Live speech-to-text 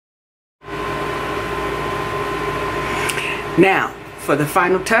Now, for the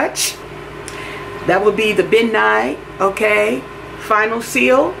final touch, that will be the Me Dewy, okay, Final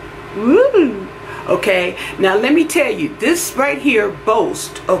Seal. Woo! Okay, now let me tell you, this right here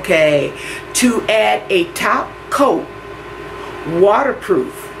boasts, okay, to add a top coat,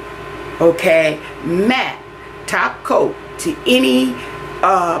 waterproof, okay, matte top coat to any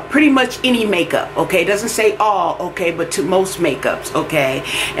pretty much any makeup, okay? It doesn't say all, okay, but to most makeups, okay?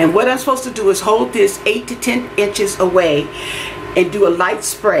 And what I'm supposed to do is hold this 8 to 10 inches away and do a light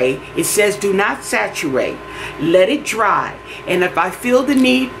spray. It says do not saturate, let it dry, and if I feel the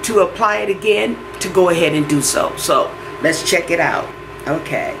need to apply it again, to go ahead and do so. So let's check it out.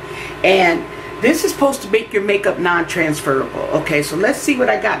 Okay, and this is supposed to make your makeup non-transferable. Okay, so let's see what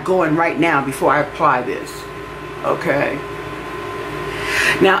I got going right now before I apply this. Okay,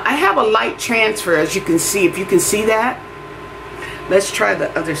 now I have a light transfer, as you can see. If you can see that, let's try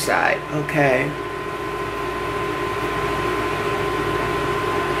the other side. Okay,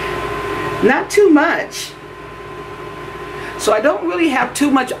 not too much. So I don't really have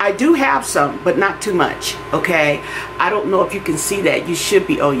too much. I do have some, but not too much. Okay, I don't know if you can see that. You should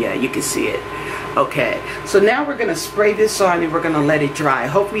be. Oh yeah, you can see it. Okay, so now we're going to spray this on and we're going to let it dry.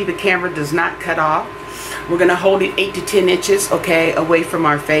 Hopefully the camera does not cut off. We're going to hold it 8 to 10 inches, okay, away from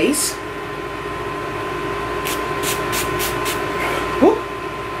our face. Whoop.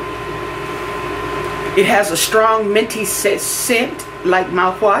 It has a strong minty scent like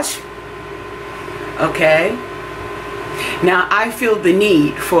mouthwash. Okay. Now I feel the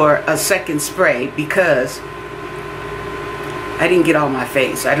need for a second spray because I didn't get all my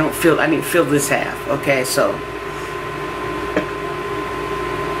face. I didn't feel this half. Okay, so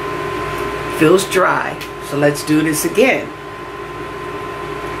feels dry. So let's do this again.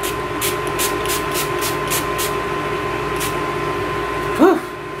 Whew.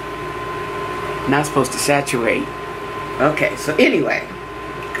 Not supposed to saturate. Okay, so anyway,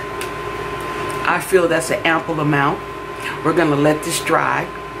 I feel that's an ample amount. We're gonna let this dry,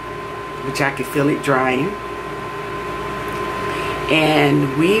 which I can feel it drying.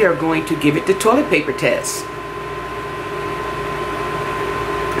 And we are going to give it the toilet paper test.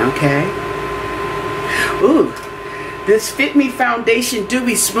 Okay. Ooh, this Fit Me Foundation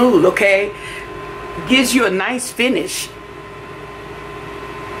Dewy Smooth, okay, gives you a nice finish.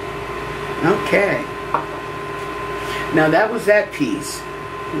 Okay. Now that was that piece.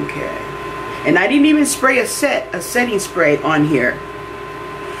 Okay. And I didn't even spray a setting spray on here.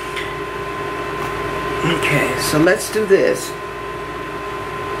 Okay, so let's do this.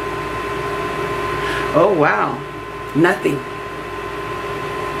 Oh wow, nothing.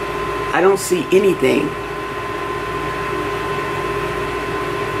 I don't see anything.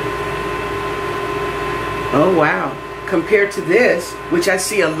 Oh wow, compared to this, which I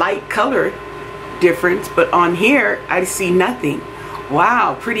see a light color difference, but on here I see nothing.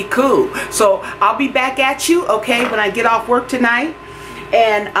 Wow, pretty cool. So I'll be back at you, okay, when I get off work tonight,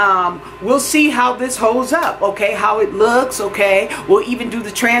 and we'll see how this holds up, okay, how it looks, okay. We'll even do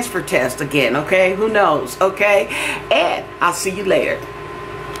the transfer test again, okay, who knows, okay, and I'll see you later.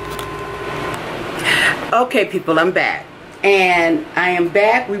 Okay, people, I'm back. And I am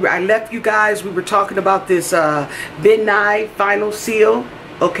back. I left you guys, we were talking about this Me Dewy Final Seal,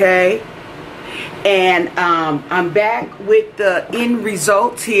 okay. And I'm back with the end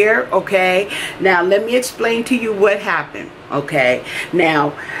results here, okay. Now let me explain to you what happened, okay.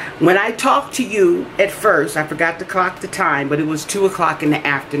 Now when I talked to you at first, I forgot to clock the time, but it was 2 o'clock in the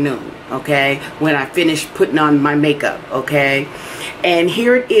afternoon, okay, when I finished putting on my makeup, okay. And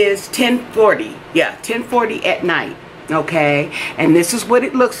here it is 10:40, yeah, 10:40 at night, okay. And this is what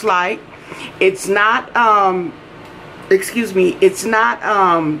it looks like. It's not excuse me, it's not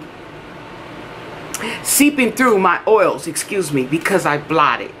seeping through my oils, excuse me, because I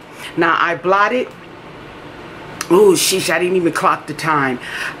blotted. Now I blotted, oh sheesh, I didn't even clock the time.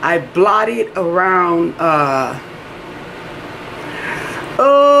 I blotted around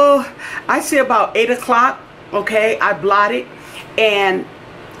I say about 8 o'clock, okay. I blotted, and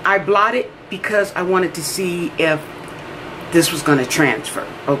I blotted because I wanted to see if this was going to transfer,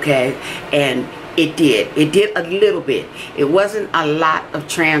 okay. And it did a little bit. It wasn't a lot of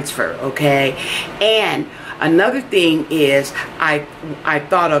transfer, okay. And another thing is I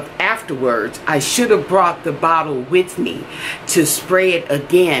thought of afterwards, I should have brought the bottle with me to spray it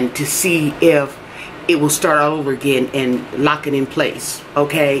again to see if it will start all over again and lock it in place,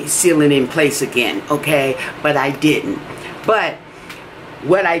 okay, seal it in place again, okay. But I didn't. But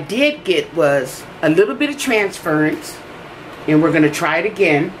what I did get was a little bit of transference, and we're going to try it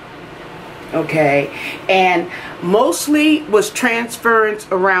again. Okay, and mostly was transference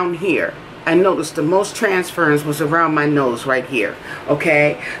around here, I noticed the most transference was around my nose right here.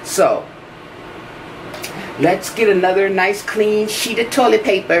 Okay, so let's get another nice clean sheet of toilet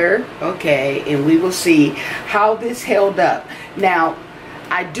paper. Okay, and we will see how this held up. Now,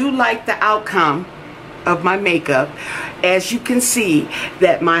 I do like the outcome of my makeup. As you can see,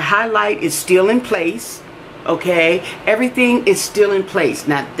 that my highlight is still in place. Okay, everything is still in place.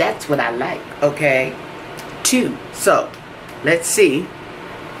 Now that's what I like. Okay, too. So let's see.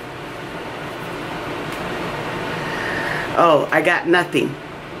 Oh, I got nothing.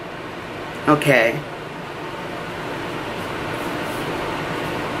 Okay.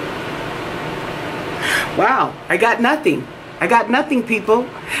 Wow, I got nothing. I got nothing, people.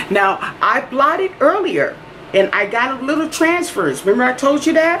 Now, I blotted earlier, and I got a little transfers. Remember I told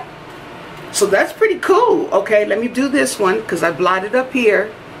you that? So that's pretty cool. Okay, let me do this one, because I blotted up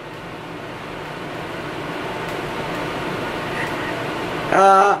here.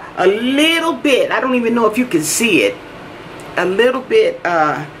 A little bit. I don't even know if you can see it. A little bit.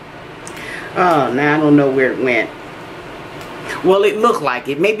 Oh, now I don't know where it went. Well, it looked like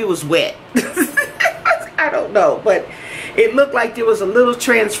it. Maybe it was wet. I don't know, but it looked like there was a little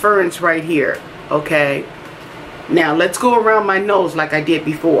transference right here. Okay. Now let's go around my nose like I did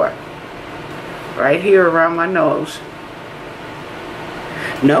before. Right here around my nose.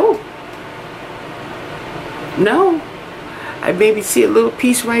 No. No. I maybe see a little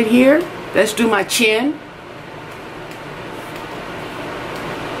piece right here. Let's do my chin.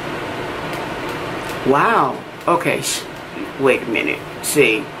 Wow. Okay. Wait a minute.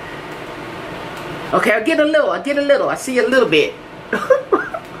 See. Okay, I get a little. I see a little bit.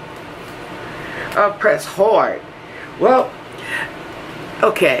 I'll press hard. Well,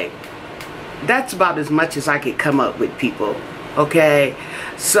 okay. That's about as much as I could come up with, people. Okay.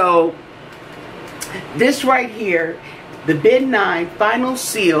 So, this right here, the Me Dewy Final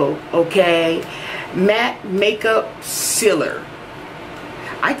Seal, okay, matte makeup sealer.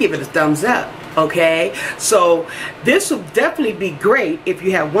 I give it a thumbs up. Okay, so this will definitely be great if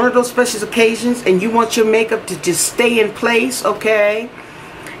you have one of those special occasions and you want your makeup to just stay in place. Okay,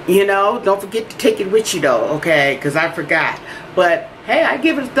 you know, don't forget to take it with you though. Okay, because I forgot. But hey, I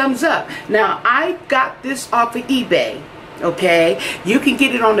give it a thumbs up. Now, I got this off of eBay. Okay, you can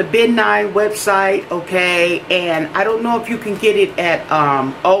get it on the Me Dewy website. Okay, and I don't know if you can get it at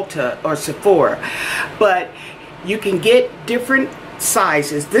Ulta or Sephora, but you can get different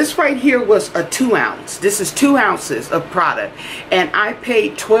sizes. This right here was a 2 ounce. This is 2 ounces of product, and I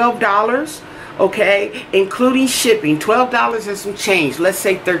paid $12. Okay, including shipping. $12 and some change. Let's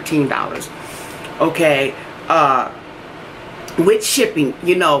say $13. Okay, with shipping.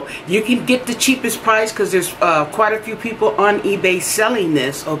 You know, you can get the cheapest price because there's quite a few people on eBay selling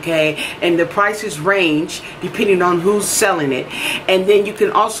this. Okay, and the prices range depending on who's selling it. And then you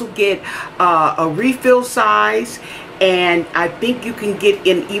can also get a refill size, and I think you can get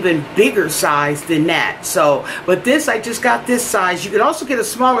an even bigger size than that. So, but this, I just got this size. You can also get a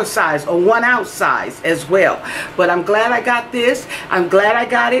smaller size, a 1 ounce size as well. But I'm glad I got this. I'm glad I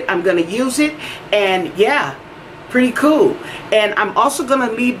got it. I'm going to use it. And yeah, pretty cool. And I'm also going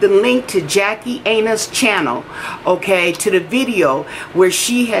to leave the link to Jackie Ana's channel, okay, to the video where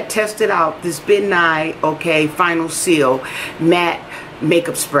she had tested out this Me Dewy, okay, Final Seal matte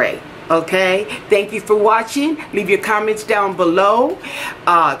makeup spray. Okay, thank you for watching. Leave your comments down below.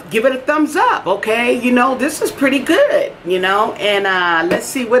 Give it a thumbs up. Okay, you know, this is pretty good, you know. And let's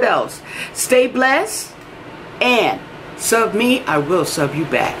see what else. Stay blessed, and sub me, I will sub you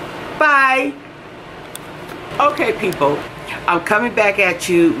back. Bye. Okay, people, I'm coming back at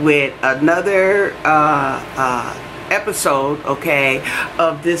you with another episode, okay,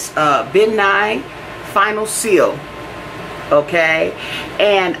 of this Me Dewy Final Seal. Okay,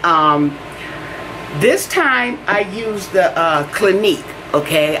 and this time I used the Clinique.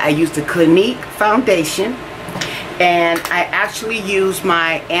 Okay, I used the Clinique foundation, and I actually used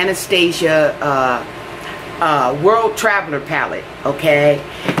my Anastasia World Traveler palette. Okay,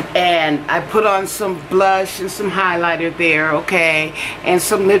 and I put on some blush and some highlighter there. Okay, and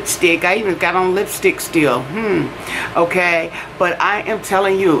some lipstick. I even got on lipstick still. Okay, but I am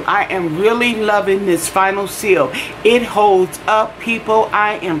telling you, I am really loving this Final Seal. It holds up, people.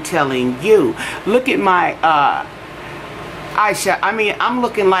 I am telling you. Look at my eyeshadow. I mean, I'm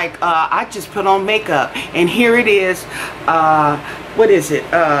looking like I just put on makeup, and here it is. What is it?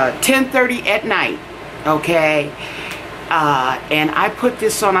 10:30 at night. Okay, and I put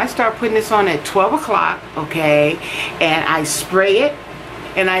this on. I start putting this on at 12 o'clock. Okay, and I spray it,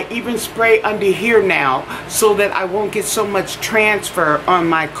 and I even spray under here now so that I won't get so much transfer on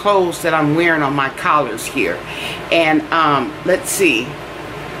my clothes that I'm wearing on my collars here. And let's see.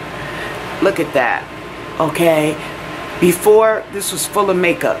 Look at that. Okay. Before, this was full of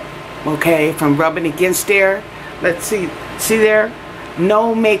makeup. Okay, from rubbing against there. Let's see. See there?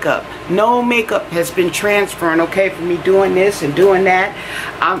 No makeup. No makeup has been transferring, okay, for me doing this and doing that.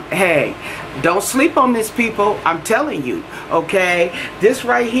 Hey, don't sleep on this, people. I'm telling you, okay? This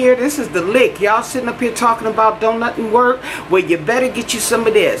right here, this is the lick. Y'all sitting up here talking about don't nothing work. Well, you better get you some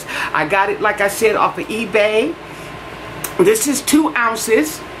of this. I got it, like I said, off of eBay. This is 2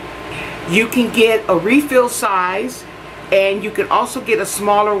 ounces. You can get a refill size. And you can also get a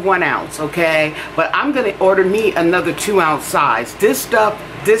smaller 1 ounce, okay? But I'm gonna order me another 2 ounce size. This stuff,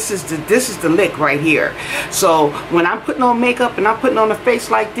 this is the lick right here. So when I'm putting on makeup and I'm putting on a face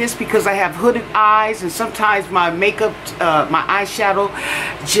like this, because I have hooded eyes and sometimes my makeup, my eyeshadow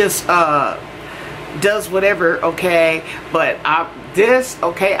just does whatever, okay? But this,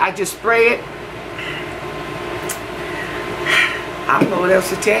 okay, I just spray it. I don't know what else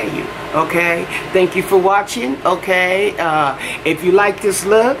to tell you. Okay, thank you for watching. Okay, if you like this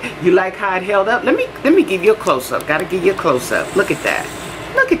look, you like how it held up, let me give you a close-up. Gotta give you a close-up. Look at that.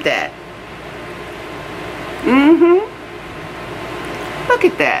 Look at that. Look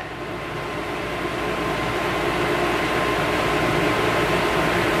at that.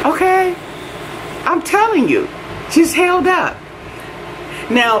 Okay, I'm telling you, just held up.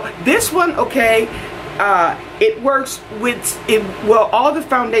 Now this one, okay, it works with well, all the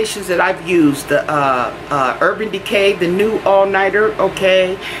foundations that I've used, the Urban Decay, the new all-nighter,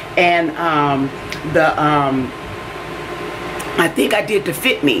 okay, and I think I did the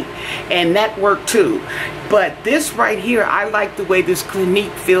Fit Me, and that worked too. But this right here, I like the way this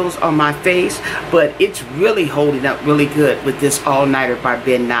Clinique feels on my face, but it's really holding up really good with this all-nighter by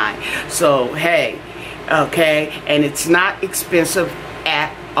Ben Nye. So hey, okay, and it's not expensive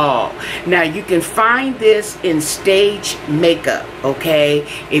at all. Now you can find this in Stage Makeup, okay,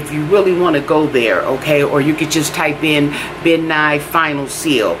 if you really want to go there, okay, or you could just type in Ben Nye Final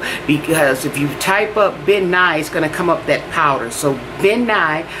Seal, because if you type up Ben Nye, it's going to come up that powder. So Ben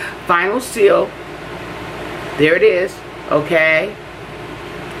Nye Final Seal, there it is, okay,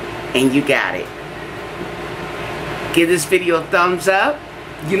 and you got it. Give this video a thumbs up.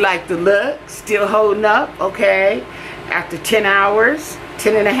 You like the look? Still holding up, okay, after 10 hours,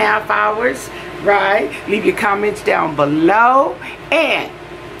 10 and a half hours, right? Leave your comments down below, and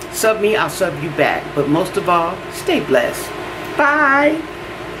sub me, I'll sub you back. But most of all, stay blessed. Bye.